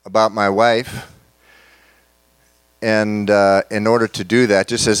about my wife. And in order to do that,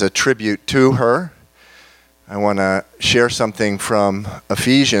 just as a tribute to her, I want to share something from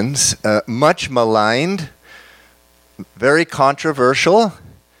Ephesians. Much maligned, very controversial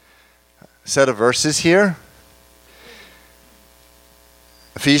set of verses here.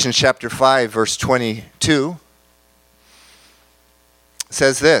 Ephesians chapter 5, verse 22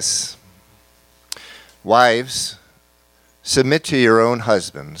 says this: Wives, submit to your own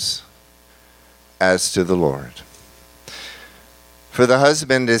husbands as to the Lord. For the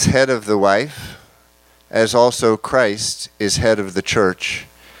husband is head of the wife, as also Christ is head of the church,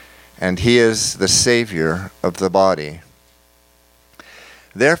 and he is the Savior of the body.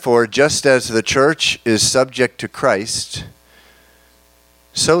 Therefore, just as the church is subject to Christ,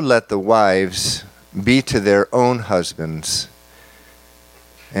 so let the wives be to their own husbands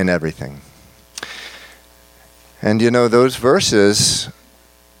in everything. And you know, those verses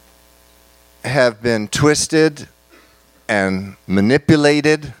have been twisted and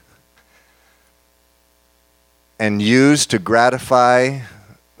manipulated and used to gratify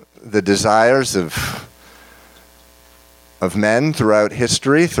the desires of men throughout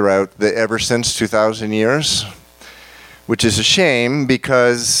history, ever since 2,000 years, which is a shame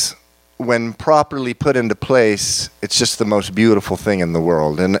because when properly put into place, it's just the most beautiful thing in the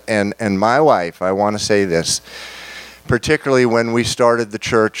world. And my wife, I want to say this, particularly when we started the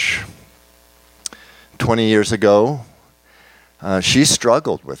church 20 years ago, she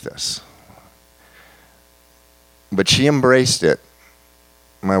struggled with this. But she embraced it.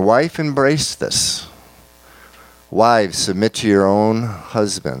 My wife embraced this. Wives, submit to your own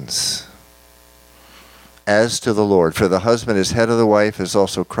husbands as to the Lord. For the husband is head of the wife, as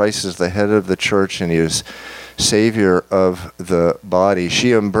also Christ is the head of the church, and he is Savior of the body.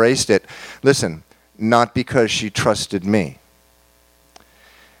 She embraced it. Listen, not because she trusted me.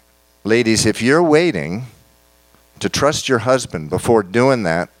 Ladies, if you're waiting to trust your husband before doing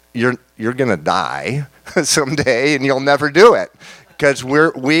that, you're going to die someday, and you'll never do it because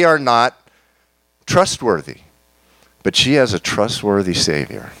we are not trustworthy. But she has a trustworthy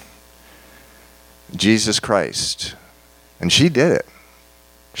Savior, Jesus Christ, and she did it.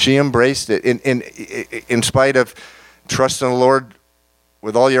 She embraced it in spite of trusting the Lord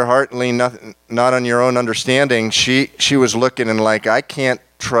with all your heart and lean not on your own understanding. She was looking and like, I can't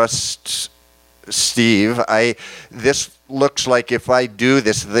trust Steve. This looks like if I do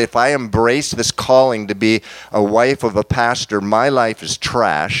this, if I embrace this calling to be a wife of a pastor, my life is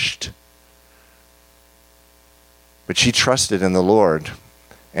trashed. But she trusted in the Lord.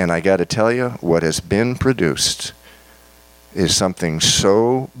 And I got to tell you, what has been produced is something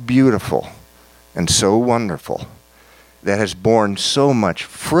so beautiful and so wonderful that has borne so much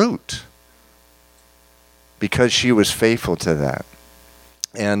fruit because she was faithful to that.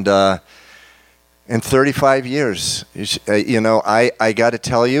 And in 35 years, I got to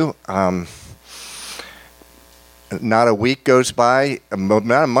tell you, not a week goes by,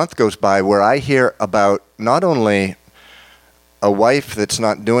 not a month goes by where I hear about not only a wife that's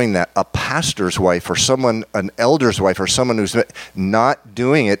not doing that, a pastor's wife or someone, an elder's wife or someone who's not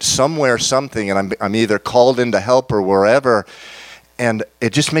doing it somewhere, something, and I'm either called in to help or wherever. And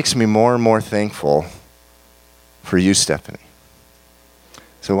it just makes me more and more thankful for you, Stephanie.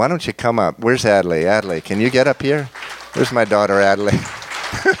 So why don't you come up? Where's Adley? Adley, can you get up here? Where's my daughter, Adley?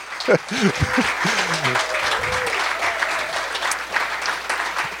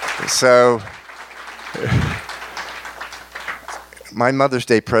 So my Mother's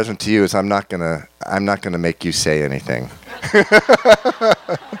Day present to you is I'm not gonna make you say anything.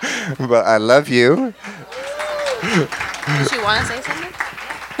 But I love you. Does she want to say something?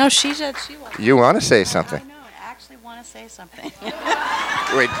 No, she said she wants. You want to say something? I know. I actually want to say something.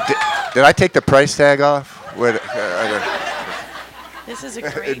 Wait, did I take the price tag off? This is a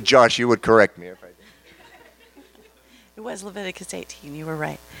great. Josh, you would correct me if I did. It was Leviticus 18. You were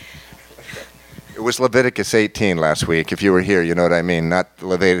right. It was Leviticus 18 last week. If you were here, you know what I mean, not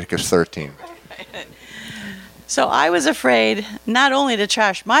Leviticus 13. So I was afraid not only to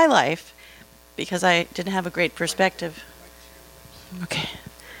trash my life, because I didn't have a great perspective. Okay.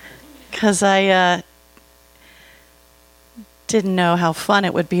 Because I didn't know how fun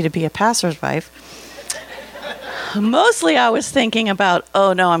it would be to be a pastor's wife. Mostly I was thinking about,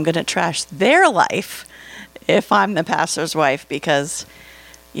 oh no, I'm going to trash their life if I'm the pastor's wife because,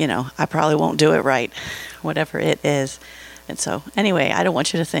 I probably won't do it right, whatever it is. And so, anyway, I don't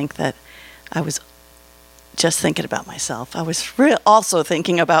want you to think that I was just thinking about myself. I was also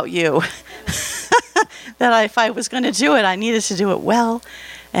thinking about you. That if I was going to do it, I needed to do it well.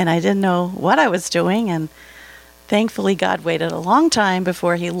 And I didn't know what I was doing. And thankfully, God waited a long time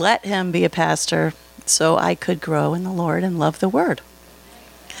before he let him be a pastor so I could grow in the Lord and love the Word.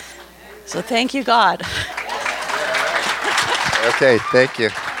 So thank you, God. Okay, thank you.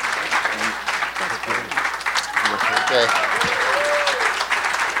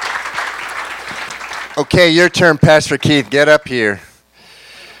 Okay, your turn, Pastor Keith. Get up here.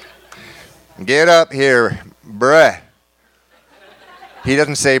 Get up here, bruh. He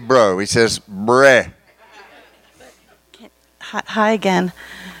doesn't say bro. He says bruh. Hi again.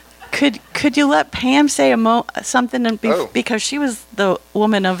 Could you let Pam say something because she was the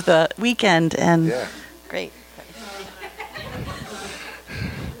woman of the weekend and Yeah. Great.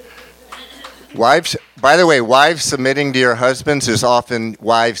 Wives, by the way, wives submitting to your husbands is often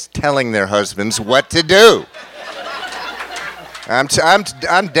wives telling their husbands what to do. I'm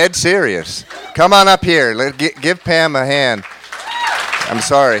dead serious. Come on up here. Give Pam a hand. I'm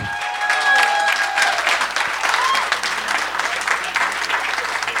sorry.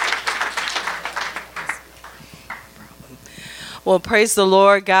 Well, praise the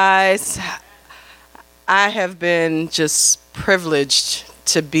Lord, guys. I have been just privileged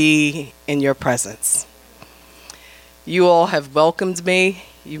to be in your presence. You all have welcomed me.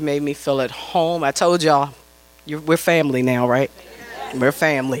 You've made me feel at home. I told y'all, we're family now, right? We're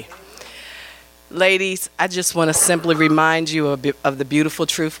family. Ladies, I just want to simply remind you of the beautiful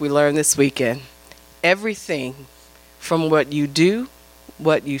truth we learned this weekend. Everything from what you do,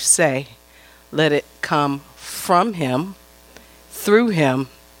 what you say, let it come from Him, through Him,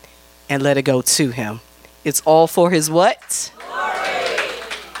 and let it go to Him. It's all for His what? Glory.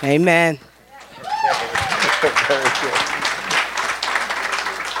 Amen.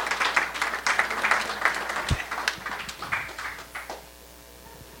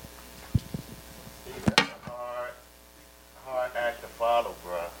 Hard act to follow,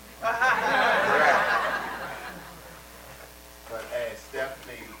 bruh. But as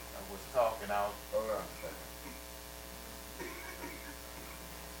Stephanie was talking, hold on a second.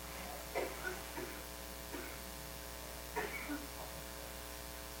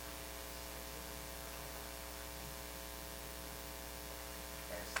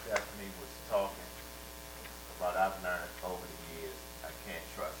 As Stephanie was talking about, I've learned over the years, I can't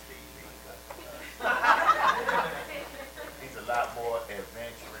trust Steve either. He's a lot more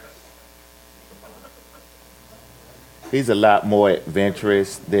adventurous. He's a lot more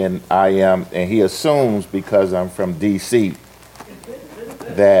adventurous than I am, and he assumes because I'm from D.C.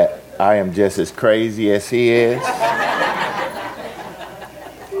 that I am just as crazy as he is.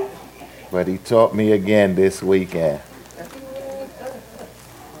 But he taught me again this weekend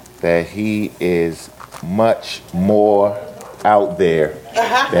that he is much more out there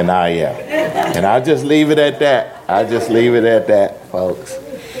than I am. And I'll just leave it at that. I'll just leave it at that, folks.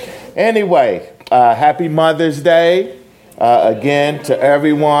 Anyway, happy Mother's Day again to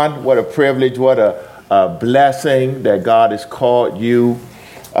everyone. What a privilege, what a blessing that God has called you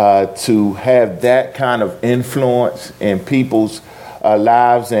to have that kind of influence in people's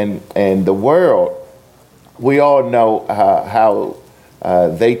lives and the world. We all know how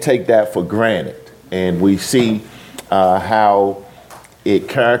they take that for granted. And we see how it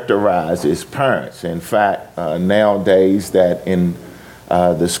characterizes parents. In fact, nowadays that in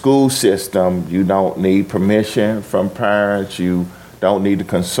the school system, you don't need permission from parents. You don't need to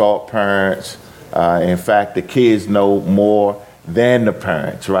consult parents. In fact, the kids know more than the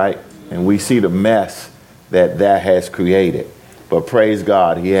parents, right? And we see the mess that has created. But praise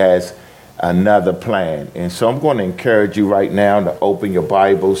God, He has another plan. And so I'm going to encourage you right now to open your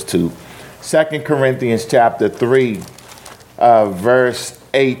Bibles to 2 Corinthians chapter 3, verse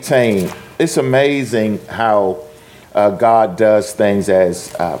 18. It's amazing how God does things,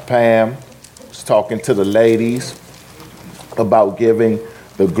 as Pam was talking to the ladies about giving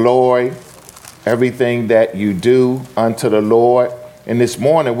the glory, everything that you do unto the Lord. And this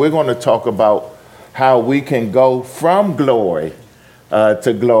morning we're going to talk about how we can go from glory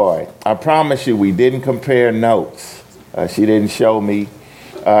to glory. I promise you we didn't compare notes. She didn't show me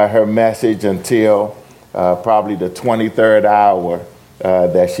her message until probably the 23rd hour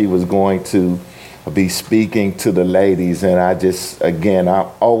that she was going to be speaking to the ladies. And I'm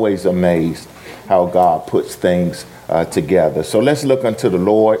always amazed how God puts things together. So let's look unto the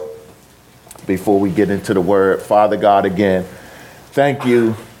Lord before we get into the word. Father God, again, thank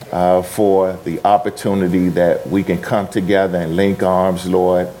you for the opportunity that we can come together and link arms,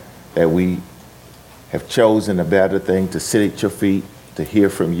 Lord, that we have chosen a better thing to sit at your feet, to hear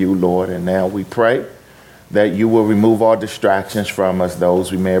from you, Lord. And now we pray that you will remove all distractions from us, those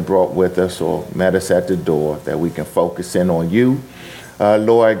we may have brought with us or met us at the door, that we can focus in on you,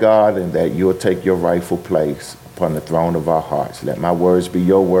 Lord God, and that you'll take your rightful place upon the throne of our hearts. Let my words be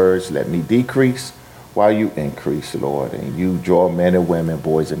your words. Let me decrease while you increase, Lord, and you draw men and women,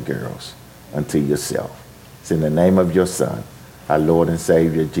 boys and girls, unto yourself. It's in the name of your Son, our Lord and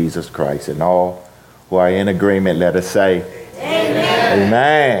Savior, Jesus Christ, and all who are in agreement, let us say, amen.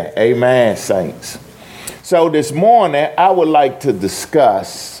 Amen. Amen, saints. So this morning, I would like to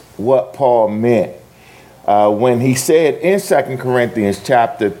discuss what Paul meant when he said in 2 Corinthians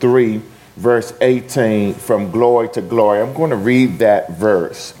chapter 3, verse 18, from glory to glory. I'm going to read that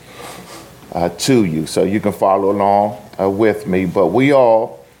verse to you so you can follow along with me. But we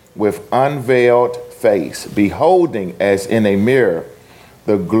all, with unveiled face, beholding as in a mirror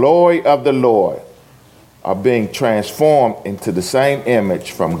the glory of the Lord, are being transformed into the same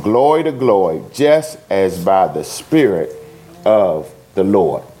image from glory to glory, just as by the Spirit of the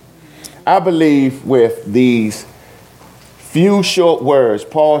Lord. I believe with these few short words,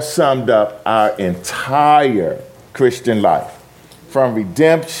 Paul summed up our entire Christian life, from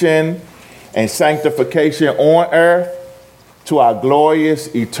redemption and sanctification on earth to our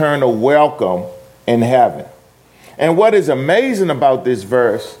glorious eternal welcome in heaven. And what is amazing about this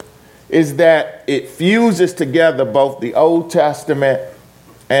verse is that it fuses together both the Old Testament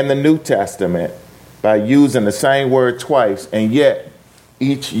and the New Testament by using the same word twice, and yet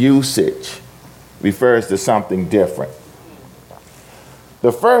each usage refers to something different.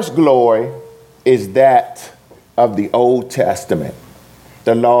 The first glory is that of the Old Testament,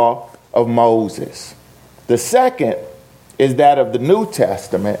 the law of Moses. The second is that of the New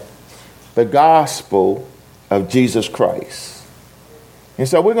Testament, the gospel of Jesus Christ. And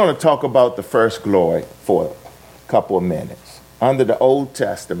so we're going to talk about the first glory for a couple of minutes. Under the Old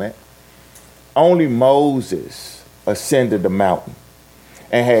Testament, only Moses ascended the mountain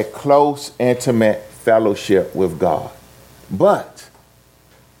and had close, intimate fellowship with God. But,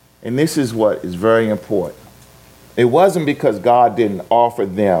 and this is what is very important, it wasn't because God didn't offer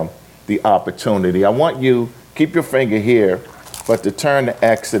them the opportunity. I want you, keep your finger here, but to turn to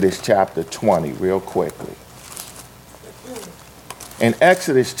Exodus chapter 20 real quickly. In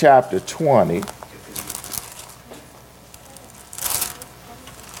Exodus chapter 20,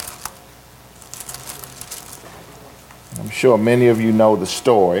 I'm sure many of you know the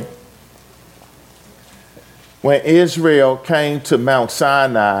story. When Israel came to Mount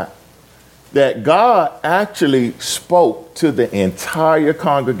Sinai, that God actually spoke to the entire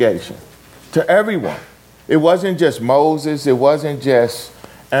congregation, to everyone. It wasn't just Moses, it wasn't just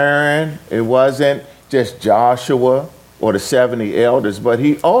Aaron, it wasn't just Joshua or the 70 elders, but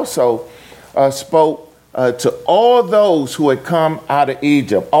he also spoke to all those who had come out of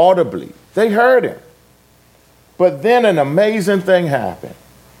Egypt audibly. They heard him. But then an amazing thing happened.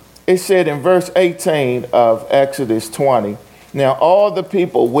 It said in verse 18 of Exodus 20, now all the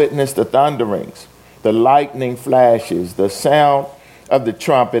people witnessed the thunderings, the lightning flashes, the sound of the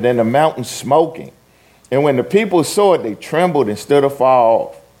trumpet, and the mountain smoking. And when the people saw it, they trembled and stood afar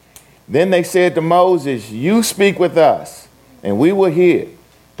off. Then they said to Moses, you speak with us, and we will hear.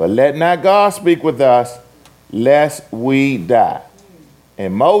 But let not God speak with us, lest we die.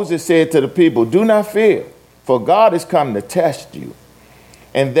 And Moses said to the people, do not fear, for God has come to test you,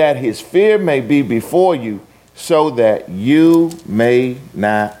 and that his fear may be before you, so that you may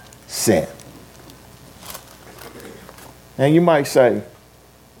not sin. And you might say,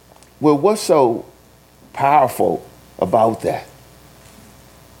 well, what's so powerful about that?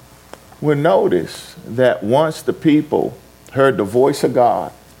 Well, notice that once the people heard the voice of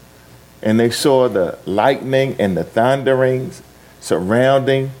God and they saw the lightning and the thunderings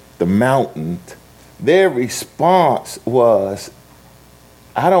surrounding the mountain, their response was,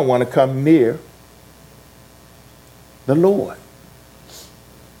 I don't want to come near the Lord.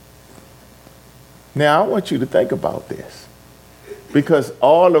 Now, I want you to think about this, because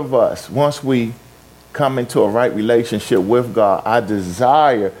all of us, once we come into a right relationship with God, our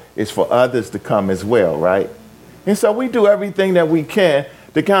desire is for others to come as well, right? And so we do everything that we can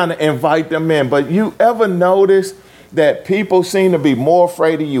to kind of invite them in. But you ever notice that people seem to be more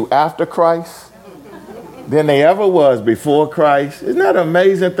afraid of you after Christ than they ever was before Christ? Isn't that an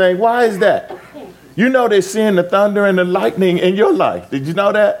amazing thing? Why is that? You know they're seeing the thunder and the lightning in your life. Did you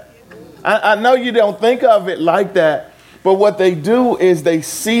know that? I know you don't think of it like that, but what they do is they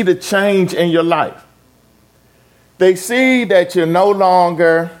see the change in your life. They see that you're no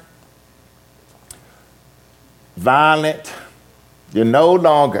longer violent. You're no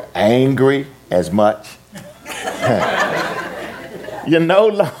longer angry as much. You're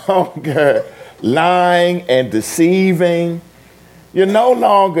no longer lying and deceiving. You're no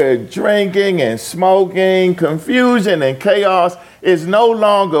longer drinking and smoking. Confusion and chaos is no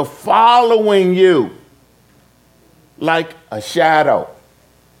longer following you. like a shadow.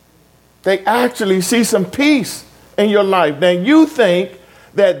 They actually see some peace in your life. Now you think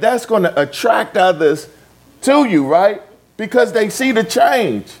that that's going to attract others to you, right? Because they see the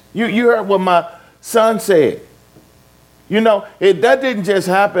change. You heard what my son said. You know, that didn't just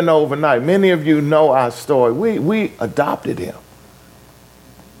happen overnight. Many of you know our story. We adopted him.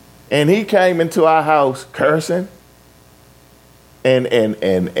 And he came into our house cursing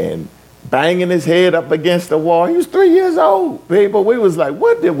and banging his head up against the wall. He was 3 years old, people. We was like,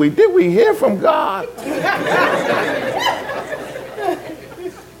 what did we hear from God?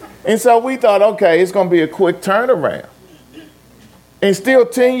 And so we thought, okay, it's going to be a quick turnaround. And still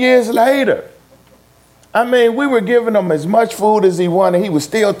 10 years later, I mean, we were giving him as much food as he wanted. He was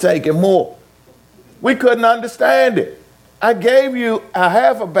still taking more. We couldn't understand it. I gave you a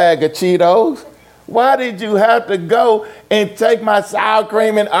half a bag of Cheetos. Why did you have to go and take my sour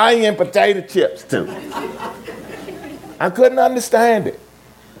cream and onion potato chips too? I couldn't understand it.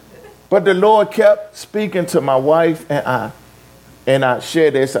 But the Lord kept speaking to my wife and I. And I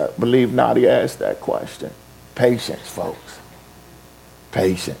share this. I believe Nadia asked that question. Patience, folks.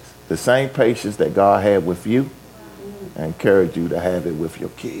 Patience. The same patience that God had with you, I encourage you to have it with your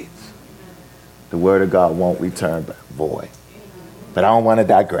kids. The word of God won't return back void. But I don't want to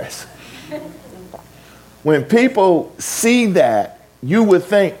digress. When people see that, you would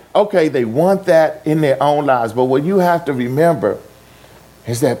think, okay, they want that in their own lives. But what you have to remember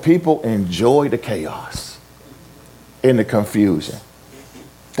is that people enjoy the chaos and the confusion.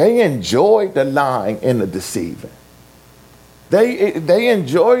 They enjoy the lying and the deceiving. They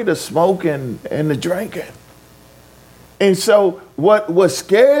enjoy the smoking and the drinking. And so what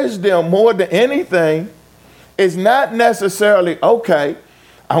scares them more than anything is not necessarily, okay,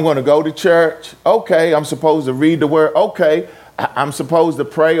 I'm going to go to church. Okay, I'm supposed to read the word. Okay, I'm supposed to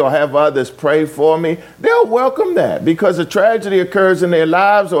pray or have others pray for me. They'll welcome that because a tragedy occurs in their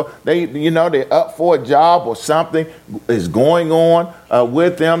lives, or they're up for a job or something is going on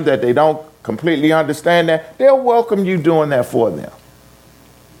with them that they don't completely understand that. They'll welcome you doing that for them.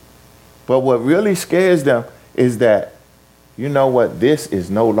 But what really scares them is that, you know what, this is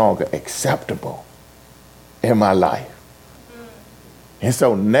no longer acceptable in my life. And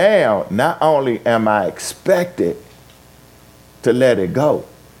so now, not only am I expected to let it go,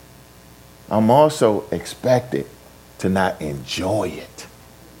 I'm also expected to not enjoy it.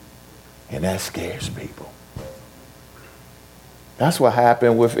 And that scares people. That's what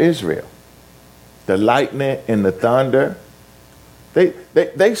happened with Israel. The lightning and the thunder,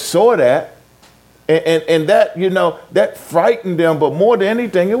 they saw that. And that, that frightened them. But more than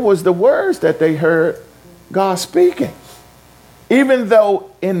anything, it was the words that they heard God speaking. Even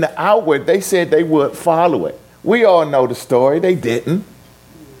though in the outward, they said they would follow it. We all know the story. They didn't.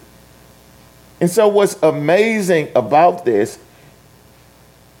 And so what's amazing about this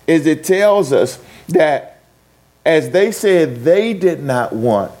is it tells us that as they said they did not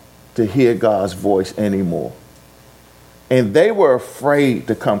want to hear God's voice anymore, and they were afraid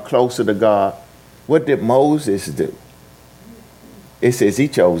to come closer to God, what did Moses do? It says he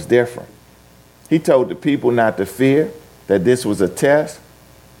chose different. He told the people not to fear, that this was a test.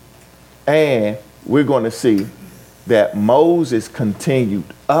 And we're going to see that Moses continued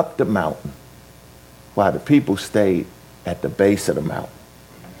up the mountain while the people stayed at the base of the mountain.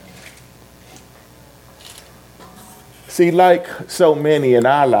 See, like so many in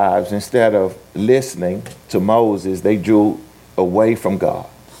our lives, instead of listening to Moses, they drew away from God.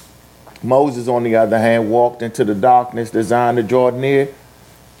 Moses, on the other hand, walked into the darkness designed to draw near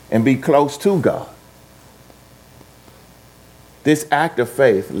and be close to God. This act of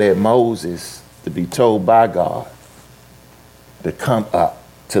faith led Moses to be told by God to come up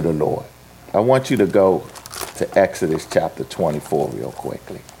to the Lord. I want you to go to Exodus chapter 24 real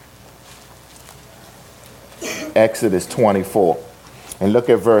quickly. Exodus 24, and look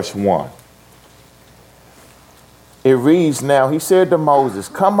at verse 1. It reads, now he said to Moses,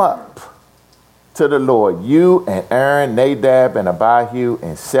 come up to the Lord, you and Aaron, Nadab and Abihu,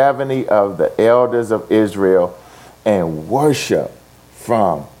 and 70 of the elders of Israel, and worship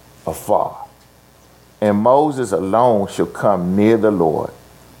from afar. And Moses alone shall come near the Lord,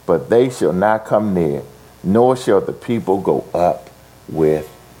 but they shall not come near, nor shall the people go up with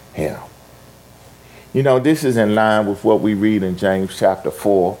him. This is in line with what we read in James chapter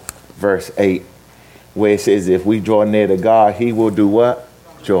 4, verse 8, where it says, if we draw near to God, he will do what?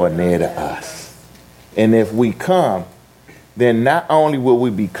 Draw near to us. And if we come, then not only will we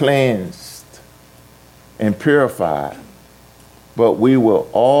be cleansed and purified, but we will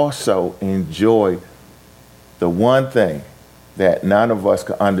also enjoy the one thing that none of us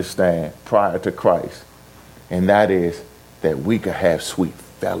could understand prior to Christ, and that is that we could have sweet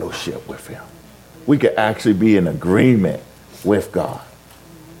fellowship with him. We could actually be in agreement with God.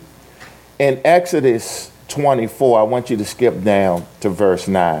 In Exodus 24, I want you to skip down to verse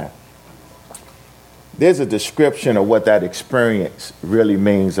 9. There's a description of what that experience really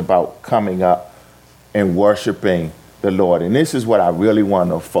means about coming up and worshiping the Lord. And this is what I really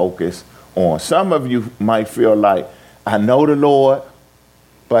want to focus on. Some of you might feel like, I know the Lord,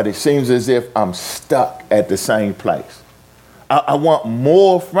 but it seems as if I'm stuck at the same place. I want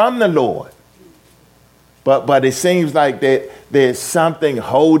more from the Lord, but it seems like that there's something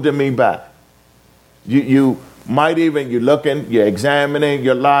holding me back. You might even, you're examining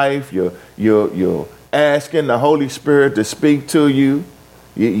your life, you're asking the Holy Spirit to speak to you.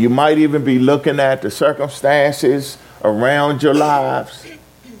 You might even be looking at the circumstances around your lives.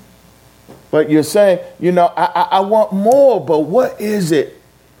 But you're saying, I want more, but what is it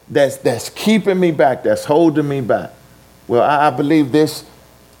that's keeping me back, that's holding me back? Well, I believe this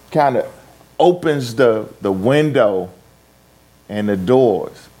kind of opens the window and the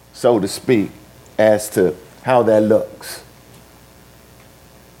doors, so to speak, as to how that looks.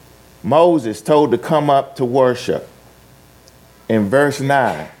 Moses told to come up to worship. In verse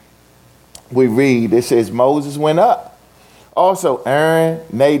 9, we read, it says, Moses went up. Also Aaron,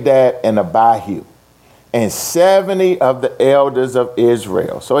 Nadab, and Abihu, and 70 of the elders of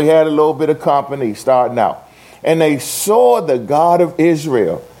Israel. So he had a little bit of company starting out. And they saw the God of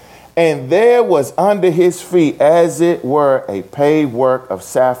Israel, and there was under his feet, as it were, a paved work of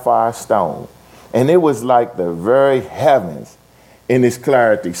sapphire stone. And it was like the very heavens in its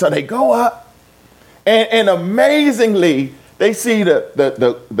clarity. So they go up, and amazingly, they see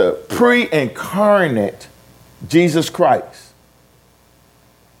the pre-incarnate Jesus Christ.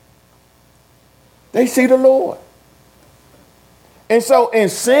 They see the Lord. And so in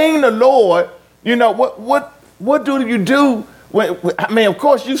seeing the Lord, what do you do? Of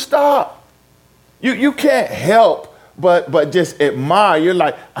course, you stop. You can't help but just admire. You're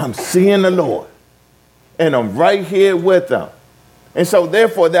like, I'm seeing the Lord, and I'm right here with him. And so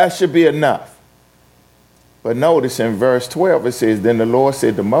therefore, that should be enough. But notice in verse 12, it says, then the Lord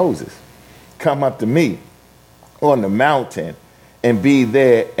said to Moses, come up to me on the mountain and be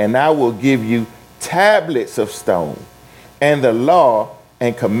there, and I will give you tablets of stone and the law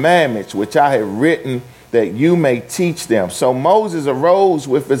and commandments which I have written, that you may teach them. So Moses arose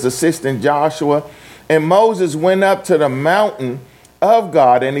with his assistant Joshua, and Moses went up to the mountain of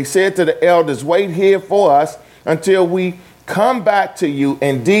God, and he said to the elders, wait here for us until we come back to you.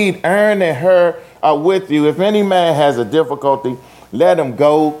 Indeed, Aaron and Hur are with you. If any man has a difficulty, let him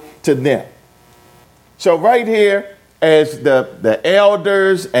go to them. So right here, as the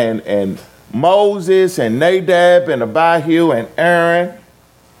elders and Moses and Nadab and Abihu and Aaron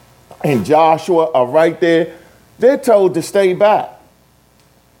and Joshua are right there, they're told to stay back.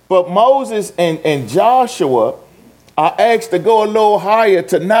 But Moses and Joshua are asked to go a little higher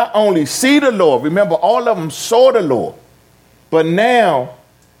to not only see the Lord, remember all of them saw the Lord, but now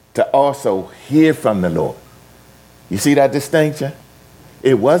to also hear from the Lord. You see that distinction?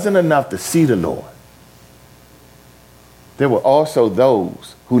 It wasn't enough to see the Lord. There were also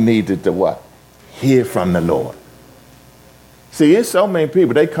those who needed to what? Hear from the Lord. See, it's so many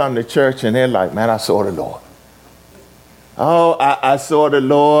people, they come to church and they're like, man, I saw the Lord. Oh, I saw the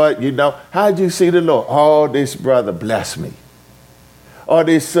Lord. How'd you see the Lord? Oh, this brother blessed me. Oh,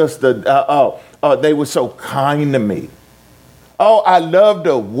 this sister, they were so kind to me. Oh, I love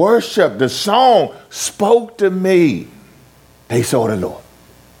the worship. The song spoke to me. They saw the Lord.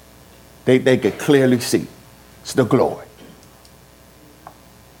 They could clearly see. It's the glory.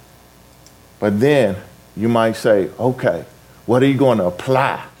 But then you might say, okay, what are you going to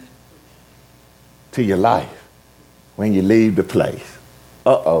apply to your life when you leave the place?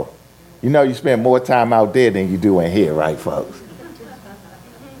 You spend more time out there than you do in here, right, folks?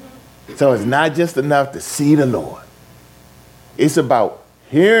 So it's not just enough to see the Lord. It's about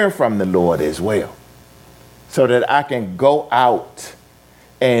hearing from the Lord as well, so that I can go out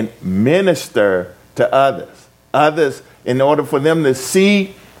and minister to others. Others, in order for them to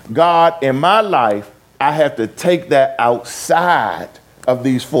see God in my life, I have to take that outside of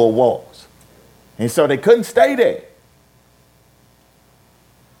these four walls. And so they couldn't stay there.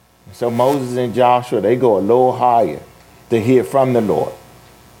 So Moses and Joshua, they go a little higher to hear from the Lord.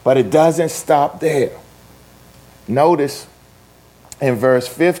 But it doesn't stop there. Notice in verse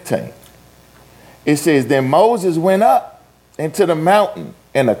 15, it says, then Moses went up into the mountain,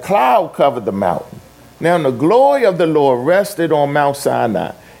 and a cloud covered the mountain. Now the glory of the Lord rested on Mount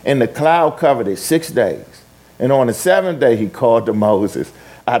Sinai, and the cloud covered it 6 days. And on the seventh day he called to Moses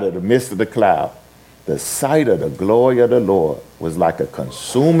out of the midst of the cloud. the sight of the glory of the Lord was like a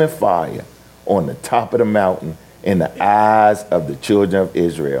consuming fire on the top of the mountain in the eyes of the children of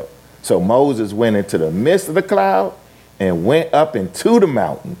Israel. So Moses went into the midst of the cloud and went up into the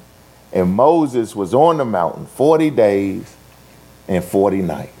mountain. And Moses was on the mountain 40 days and 40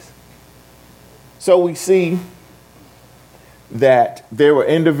 nights. So we see that there were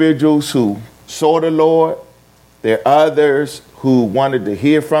individuals who saw the Lord. There are others who wanted to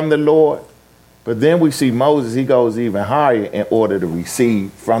hear from the Lord. But then we see Moses, he goes even higher in order to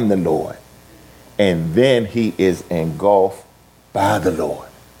receive from the Lord. And then he is engulfed by the Lord.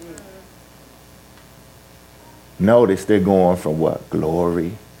 Notice they're going from what?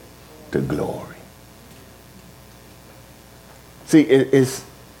 Glory to glory. See, it's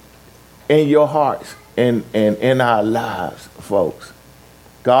in your hearts and in our lives, folks.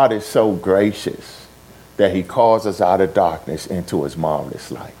 God is so gracious that he calls us out of darkness into his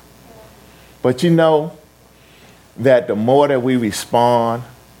marvelous light. But you know that the more that we respond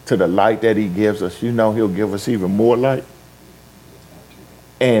to the light that he gives us, you know he'll give us even more light.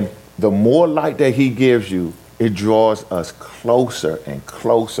 And the more light that he gives you, it draws us closer and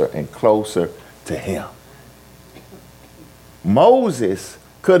closer and closer to him. Moses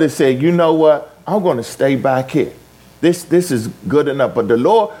could have said, you know what, I'm going to stay back here. This is good enough. But the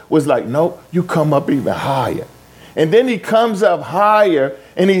Lord was like, no, you come up even higher. And then he comes up higher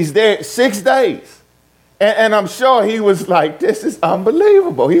and he's there 6 days. And I'm sure he was like, this is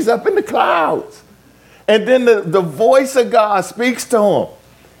unbelievable. He's up in the clouds. And then the voice of God speaks to him.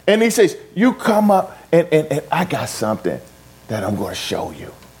 And he says, you come up and I got something that I'm going to show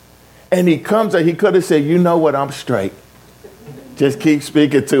you. And he comes up, he could have said, you know what, I'm straight. Just keep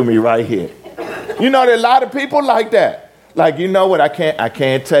speaking to me right here. You know, there are a lot of people like that. Like, you know what, I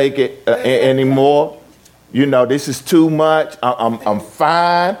can't take it anymore. You know, this is too much. I'm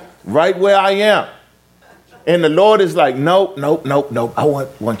fine right where I am. And the Lord is like, nope. I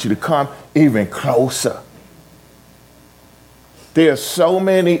want you to come even closer. There are so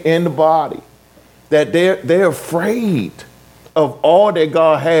many in the body that they're afraid of all that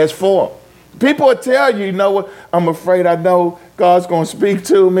God has for them. People will tell you, you know what, I'm afraid I know God's going to speak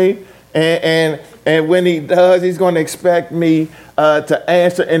to me. And when he does, he's going to expect me to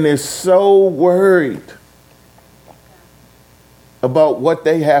answer. And they're so worried about what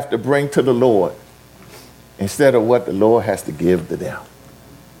they have to bring to the Lord instead of what the Lord has to give to them.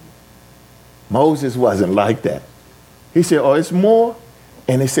 Moses wasn't like that. He said, oh, it's more.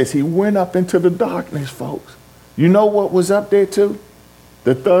 And it says he went up into the darkness, folks. You know what was up there too?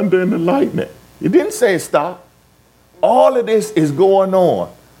 The thunder and the lightning. It didn't say stop. All of this is going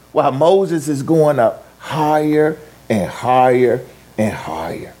on while Moses is going up higher and higher and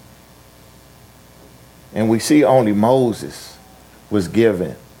higher. And we see only Moses was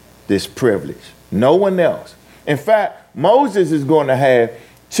given this privilege. No one else. In fact, Moses is going to have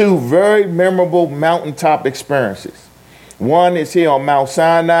two very memorable mountaintop experiences. One is here on Mount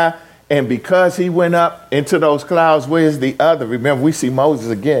Sinai, and because he went up into those clouds, where's the other? Remember, we see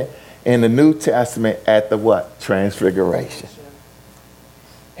Moses again in the New Testament at the what? Transfiguration.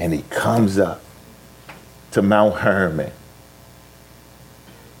 And he comes up to Mount Hermon,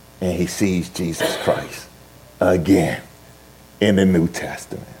 and he sees Jesus Christ again in the New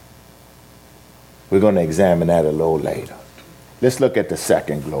Testament. We're going to examine that a little later. Let's look at the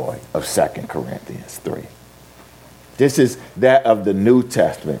second glory of 2 Corinthians 3. This is that of the New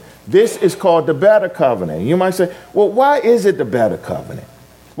Testament. This is called the better covenant. You might say, well, why is it the better covenant?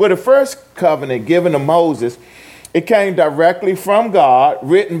 Well, the first covenant given to Moses, it came directly from God,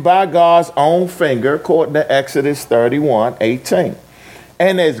 written by God's own finger, according to Exodus 31:18.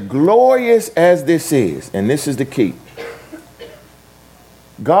 And as glorious as this is, and this is the key,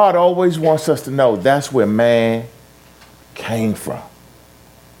 God always wants us to know that's where man came from.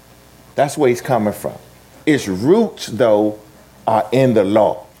 That's where he's coming from. Its roots, though, are in the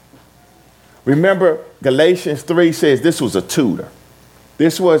law. Remember, Galatians 3 says this was a tutor.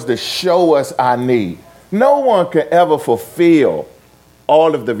 This was to show us our need. No one can ever fulfill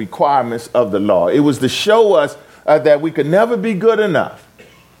all of the requirements of the law. It was to show us that we could never be good enough.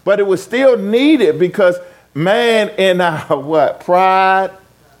 But it was still needed because man in our what? Pride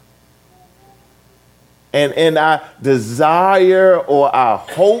and in our desire or our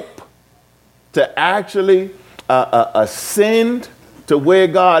hope to actually ascend to where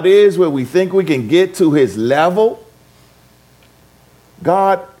God is, where we think we can get to his level,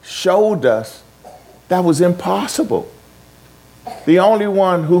 God showed us that was impossible. The only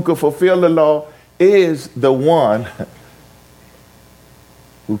one who could fulfill the law is the one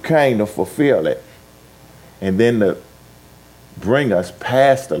who came to fulfill it and then to bring us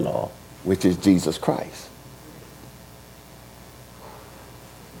past the law which is Jesus Christ.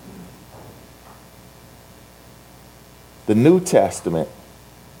 The New Testament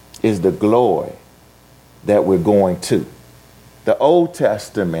is the glory that we're going to. The Old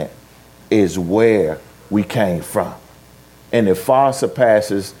Testament is where we came from, and it far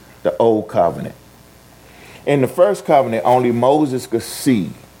surpasses the Old Covenant. In the first covenant, only Moses could see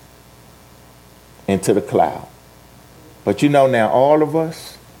into the cloud. But you know now all of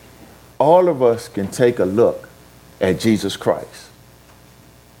us can take a look at Jesus Christ,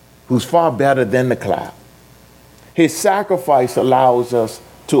 who's far better than the cloud. His sacrifice allows us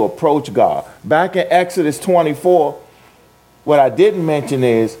to approach God. Back in Exodus 24, what I didn't mention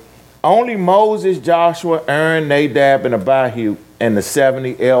is only Moses, Joshua, Aaron, Nadab, and Abihu, and the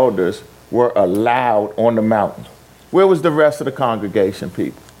 70 elders were allowed on the mountain. Where was the rest of the congregation,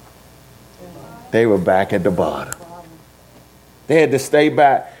 people? They were back at the bottom. They had to stay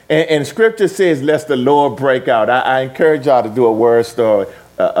back. And scripture says, lest the Lord break out. I encourage y'all to do a word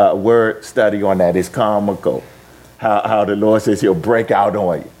study on that. It's comical how the Lord says he'll break out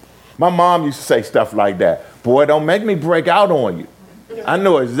on you. My mom used to say stuff like that. Boy, don't make me break out on you. I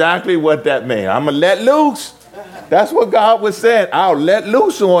know exactly what that means. I'm going to let loose. That's what God was saying. I'll let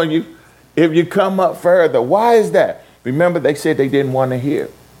loose on you if you come up further. Why is that? Remember, they said they didn't want to hear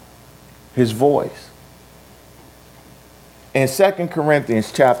his voice. In 2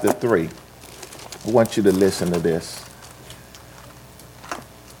 Corinthians chapter 3, I want you to listen to this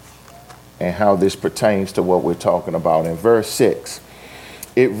and how this pertains to what we're talking about. In verse 6,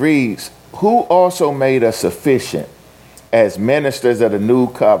 it reads, who also made us sufficient as ministers of the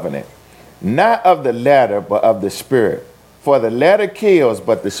new covenant, not of the letter, but of the Spirit. For the letter kills,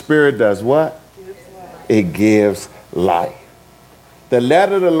 but the Spirit does what? It gives life. The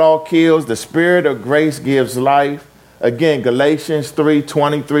letter of the law kills, the Spirit of grace gives life. Again, Galatians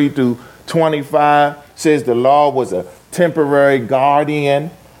 3:23-25 says the law was a temporary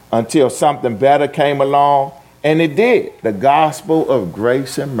guardian until something better came along. And it did. The gospel of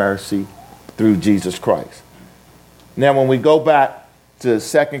grace and mercy through Jesus Christ. Now, when we go back to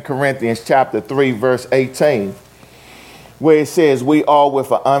 2 Corinthians chapter 3, verse 18, where it says, we all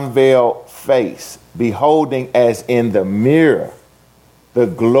with an unveiled face, beholding as in the mirror the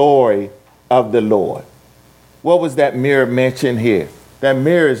glory of the Lord. What was that mirror mentioned here? That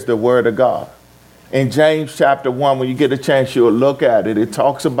mirror is the word of God. In James chapter 1, when you get a chance, you'll look at it. It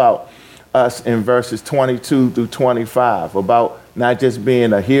talks about us in verses 22-25, about not just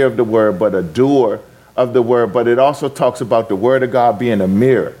being a hearer of the word, but a doer of the word. But it also talks about the word of God being a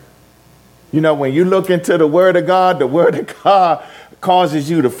mirror. You know, when you look into the word of God causes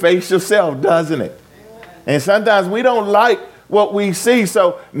you to face yourself, doesn't it? And sometimes we don't like what we see.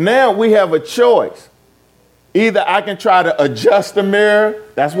 So now we have a choice. Either I can try to adjust the mirror.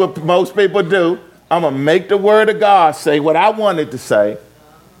 That's what most people do. I'm going to make the word of God say what I want it to say.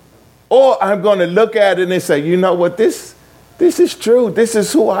 Or I'm going to look at it and say, you know what, this is true. This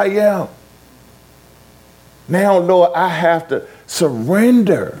is who I am. Now, Lord, I have to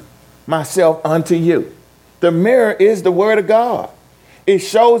surrender myself unto you. The mirror is the word of God. It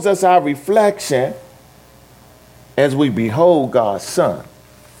shows us our reflection as we behold God's Son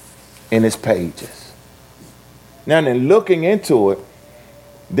in his pages. Now, in looking into it,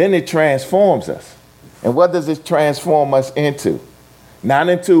 then it transforms us. And what does it transform us into? Not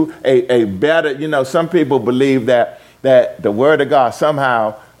into a better, you know, some people believe that the word of God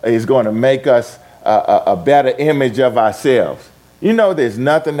somehow is going to make us a better image of ourselves. You know, there's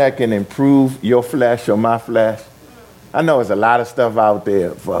nothing that can improve your flesh or my flesh. I know there's a lot of stuff out there,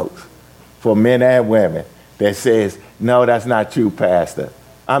 folks, for men and women that says, no, that's not true, Pastor.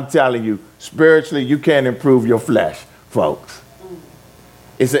 I'm telling you, spiritually, you can't improve your flesh, folks.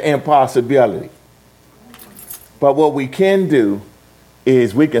 It's an impossibility. But what we can do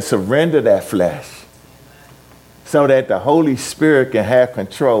is we can surrender that flesh so that the Holy Spirit can have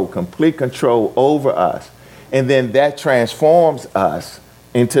control, complete control over us. And then that transforms us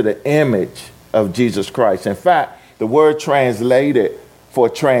into the image of Jesus Christ. In fact, the word translated for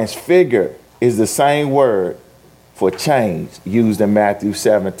transfigure is the same word for change used in Matthew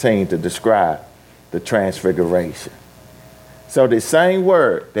 17 to describe the transfiguration. So the same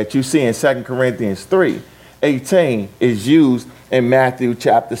word that you see in 2 Corinthians 3:18 is used in Matthew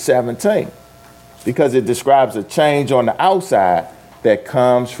chapter 17 because it describes a change on the outside that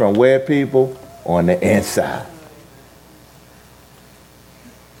comes from where, people? On the inside.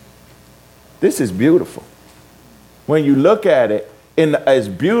 This is beautiful. When you look at it, as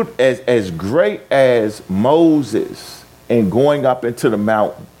great as Moses and going up into the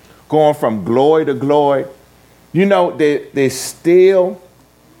mountain, going from glory to glory, you know, there's still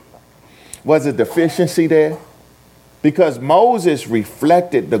was a deficiency there? Because Moses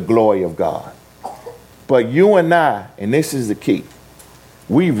reflected the glory of God. But you and I, and this is the key,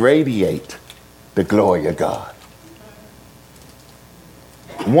 we radiate the glory of God.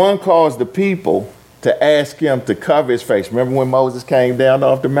 One caused the people to ask him to cover his face. Remember when Moses came down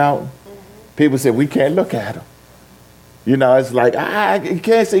off the mountain? People said, we can't look at him. You know, it's like, you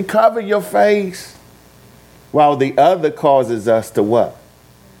can't see, cover your face. While the other causes us to what?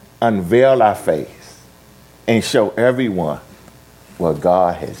 Unveil our face and show everyone what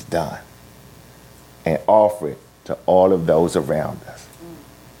God has done and offer it to all of those around us.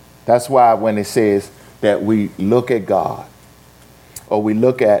 That's why when it says that we look at God, or we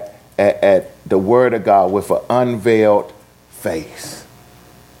look at the word of God with an unveiled face,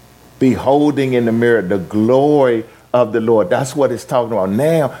 beholding in the mirror the glory of the Lord. That's what it's talking about.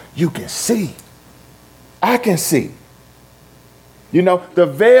 Now you can see. I can see. You know, the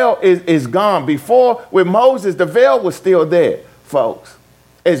veil is gone. Before, with Moses, the veil was still there, folks.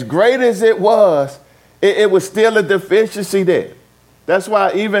 As great as it was still a deficiency there. That's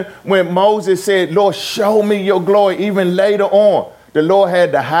why even when Moses said, Lord, show me your glory, even later on, the Lord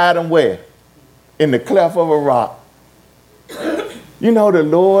had to hide him where? In the cleft of a rock. You know, the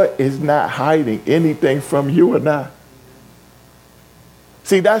Lord is not hiding anything from you and I.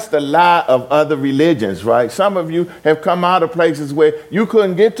 See, that's the lie of other religions, right? Some of you have come out of places where you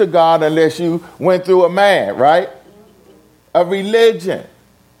couldn't get to God unless you went through a man, right? A religion.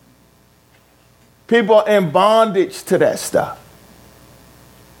 People are in bondage to that stuff.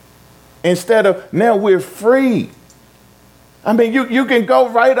 Instead of, now we're free. I mean, you can go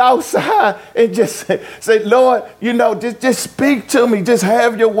right outside and just say, Lord, you know, just speak to me. Just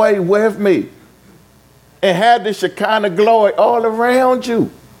have your way with me. And have the Shekinah glory all around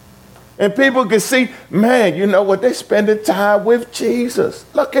you. And people can see, man, you know what? They're spending time with Jesus.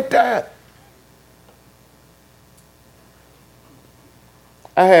 Look at that.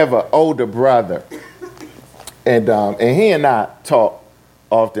 I have an older brother. And he and I talk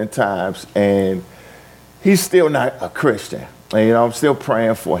oftentimes. And he's still not a Christian. And, you know, I'm still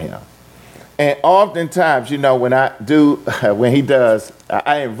praying for him. And oftentimes, you know, when he does,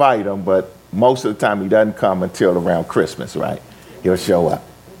 I invite him, but most of the time he doesn't come until around Christmas, right? He'll show up.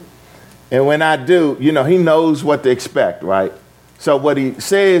 And when I do, you know, he knows what to expect, right? So what he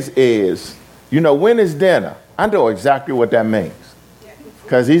says is, you know, when is dinner? I know exactly what that means.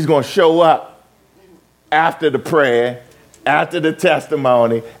 Because he's going to show up after the prayer, after the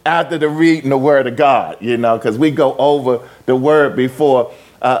testimony, after the reading the word of God, you know, because we go over the word before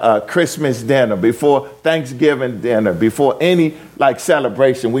Christmas dinner, before Thanksgiving dinner, before any like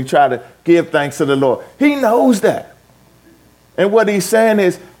celebration. We try to give thanks to the Lord. He knows that. And what he's saying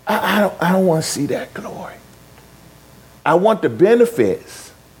is, I don't want to see that glory. I want the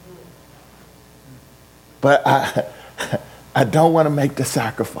benefits, but I don't want to make the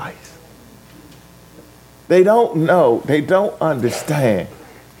sacrifice. They don't know, they don't understand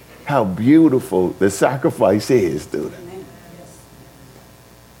how beautiful the sacrifice is, do they?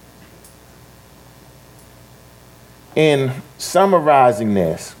 In summarizing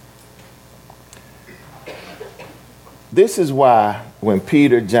this is why when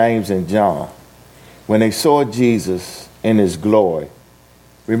Peter, James, and John, when they saw Jesus in his glory,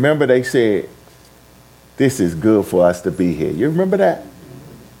 remember they said, this is good for us to be here. You remember that?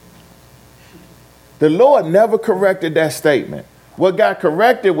 The Lord never corrected that statement. What got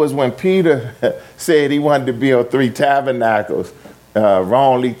corrected was when Peter said he wanted to build 3 tabernacles,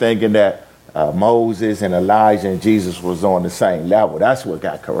 wrongly thinking that Moses and Elijah and Jesus was on the same level. That's what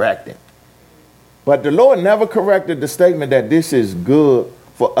got corrected. But the Lord never corrected the statement that this is good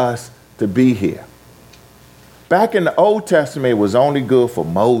for us to be here. Back in the Old Testament, it was only good for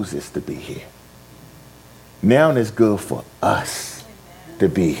Moses to be here. Now it's good for us to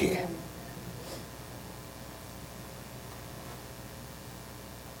be here.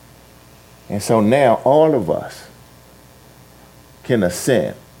 And so now all of us can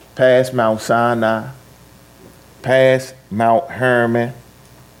ascend past Mount Sinai, past Mount Hermon,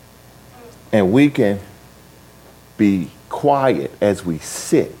 and we can be quiet as we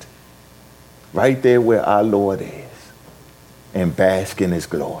sit right there where our Lord is and bask in his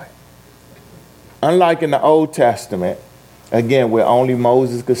glory. Unlike in the Old Testament, again, where only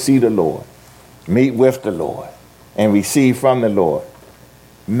Moses could see the Lord, meet with the Lord, and receive from the Lord,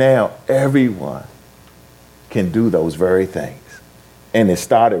 now everyone can do those very things. And it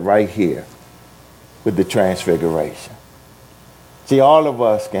started right here with the transfiguration. See, all of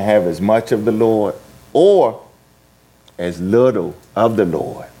us can have as much of the Lord or as little of the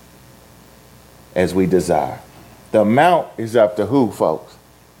Lord as we desire. The amount is up to who, folks?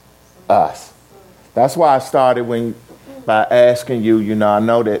 us. That's why I started by asking you, I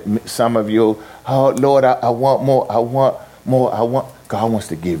know that some of you, oh, Lord, I want more, I want more, God wants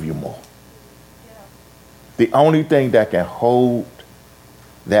to give you more. The only thing that can hold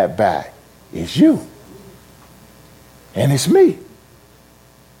that back is you. And it's me.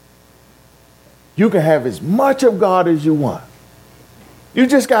 You can have as much of God as you want. You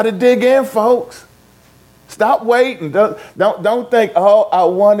just got to dig in, folks. Stop waiting. Don't think, oh, I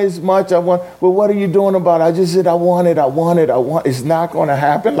want as much. I want. Well, what are you doing about it? I just said I want it. It's not going to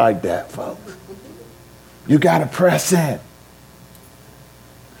happen like that, folks. You got to press in.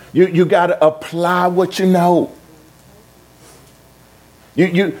 You got to apply what you know.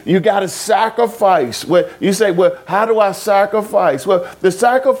 You got to sacrifice. Well, you say, well, how do I sacrifice? Well, the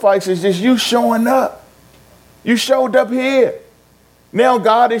sacrifice is just you showing up. You showed up here. Now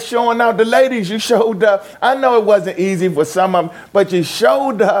God is showing out. The ladies, you showed up. I know it wasn't easy for some of them, but you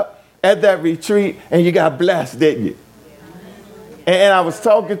showed up at that retreat and you got blessed, didn't you? And I was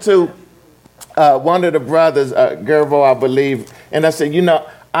talking to one of the brothers, Gervo, I believe, and I said, and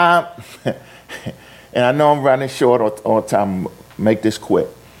I know I'm running short all the time. Make this quick.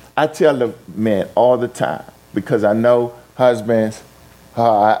 I tell the men all the time, because I know husbands,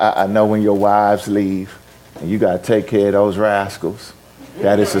 I know when your wives leave and you got to take care of those rascals,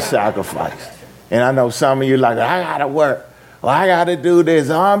 that is a sacrifice. And I know some of you like, I got to work. Well, I got to do this.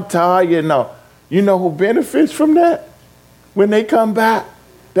 I'm tired. You know who benefits from that? When they come back,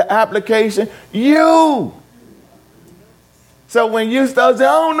 the application, you. So when you start saying,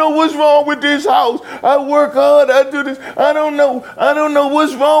 I don't know what's wrong with this house. I work hard. I do this. I don't know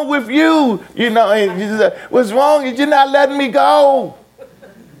what's wrong with you. And you say, what's wrong is you're not letting me go.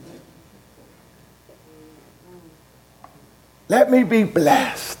 Let me be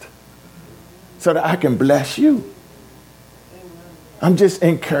blessed so that I can bless you. I'm just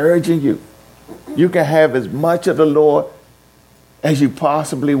encouraging you. You can have as much of the Lord as you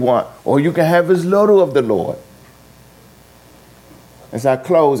possibly want, or you can have as little of the Lord. As I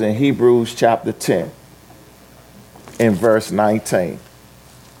close in Hebrews chapter 10, in verse 19.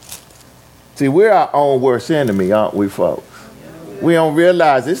 See, we're our own worst enemy, aren't we, folks? We don't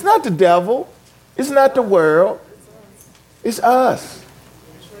realize it's not the devil. It's not the world. It's us.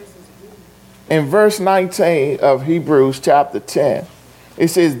 In verse 19 of Hebrews chapter 10, it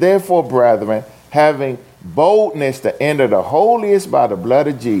says, therefore, brethren, having boldness to enter the holiest by the blood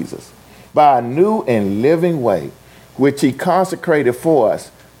of Jesus, by a new and living way, which he consecrated for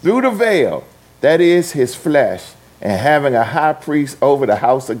us through the veil, that is his flesh, and having a high priest over the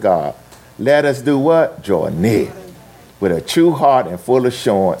house of God, let us do what? Draw near with a true heart and full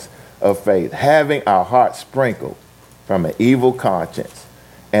assurance of faith, having our hearts sprinkled from an evil conscience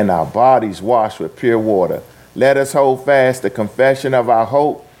and our bodies washed with pure water. Let us hold fast the confession of our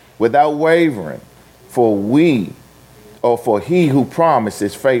hope without wavering, for he who promised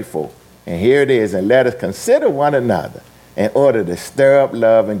is faithful. And here it is, and let us consider one another in order to stir up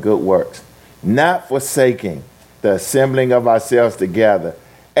love and good works, not forsaking the assembling of ourselves together,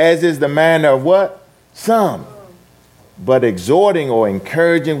 as is the manner of what? Some, but exhorting or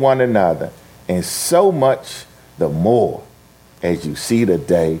encouraging one another, and so much the more as you see the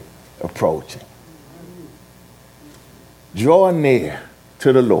day approaching. Draw near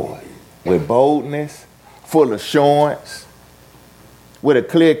to the Lord with boldness, full assurance, with a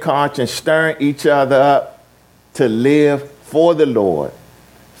clear conscience, stirring each other up to live for the Lord,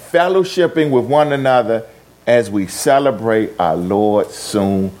 fellowshipping with one another as we celebrate our Lord's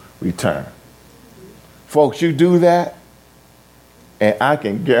soon return. Folks, you do that, and I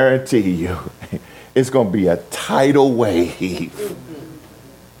can guarantee you it's going to be a tidal wave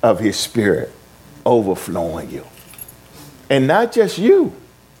of his spirit overflowing you. And not just you,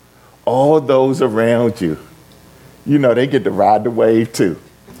 all those around you. They get to ride the wave too.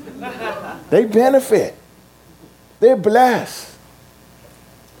 They benefit. They're blessed.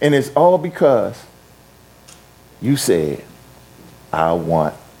 And it's all because you said, I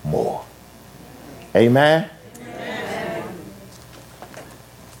want more. Amen? Amen.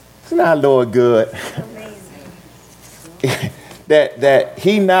 Isn't our Lord good? that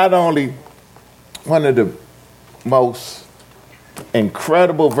he not only one of the most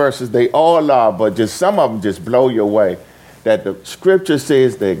incredible verses, they all are, but just some of them just blow you away, that the scripture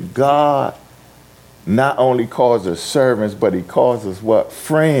says that God not only calls us servants, but he calls us what?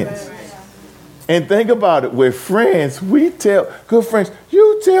 Friends. And think about it, with friends, we tell, good friends,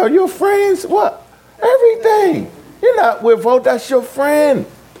 you tell your friends what? Everything. You're not with vote, that's your friend.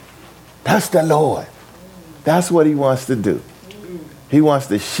 That's the Lord. That's what he wants to do. He wants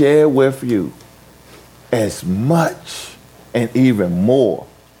to share with you as much and even more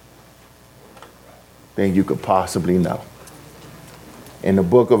than you could possibly know. In the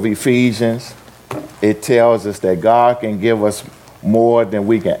book of Ephesians, it tells us that God can give us more than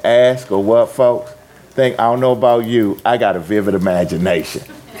we can ask or what, folks? I don't know about you, I got a vivid imagination.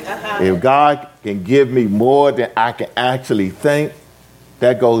 If God can give me more than I can actually think,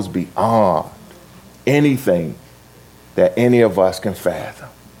 that goes beyond anything that any of us can fathom.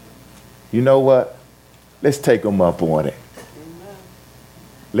 You know what? Let's take them up on it.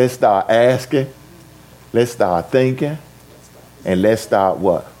 Let's start asking. Let's start thinking. And let's start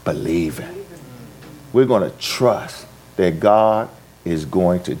what? Believing. We're going to trust that God is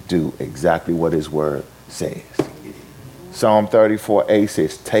going to do exactly what his word says. Psalm 34:8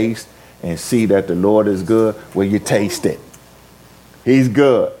 says, taste and see that the Lord is good. Well, you taste it. He's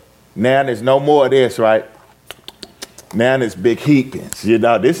good. Now there's no more of this, right? Now there's big heapings. You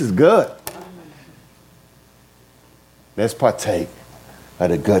know, this is good. Let's partake of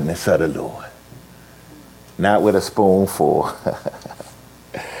the goodness of the Lord. Not with a spoonful.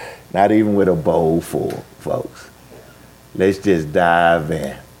 Not even with a bowl full, folks. Let's just dive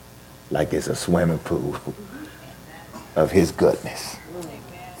in like it's a swimming pool of his goodness.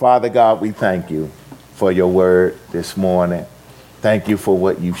 Father God, we thank you for your word this morning. Thank you for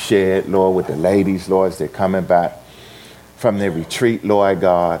what you've shared, Lord, with the ladies, Lord, as they're coming back from their retreat, Lord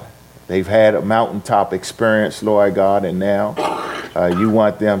God. They've had a mountaintop experience, Lord God, and now you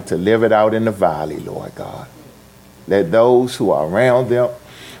want them to live it out in the valley, Lord God. Let those who are around them,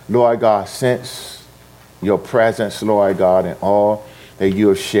 Lord God, sense your presence, Lord God, and all that you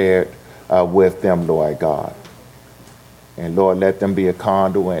have shared with them, Lord God. And Lord, let them be a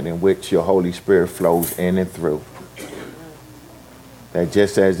conduit in which your Holy Spirit flows in and through. That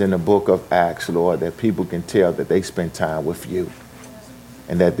just as in the book of Acts, Lord, that people can tell that they spend time with you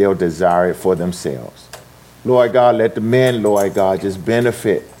and that they'll desire it for themselves. Lord God, let the men, Lord God, just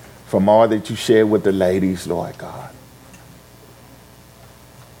benefit from all that you share with the ladies, Lord God.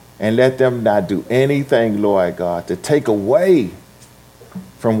 And let them not do anything, Lord God, to take away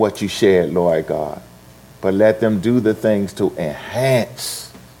from what you shared, Lord God. But let them do the things to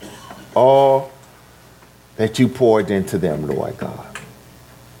enhance all that you poured into them, Lord God.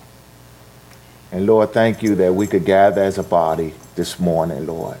 And Lord, thank you that we could gather as a body this morning,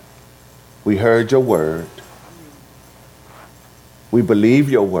 Lord. We heard your word. We believe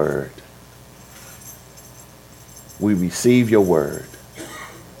your word. We receive your word.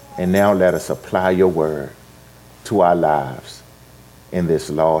 And now let us apply your word to our lives in this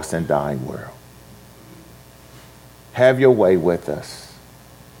lost and dying world. Have your way with us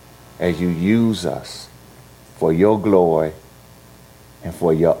as you use us for your glory and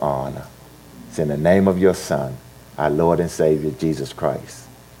for your honor. It's in the name of your Son, our Lord and Savior, Jesus Christ.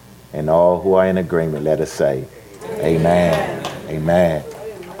 And all who are in agreement, let us say, Amen. Amen.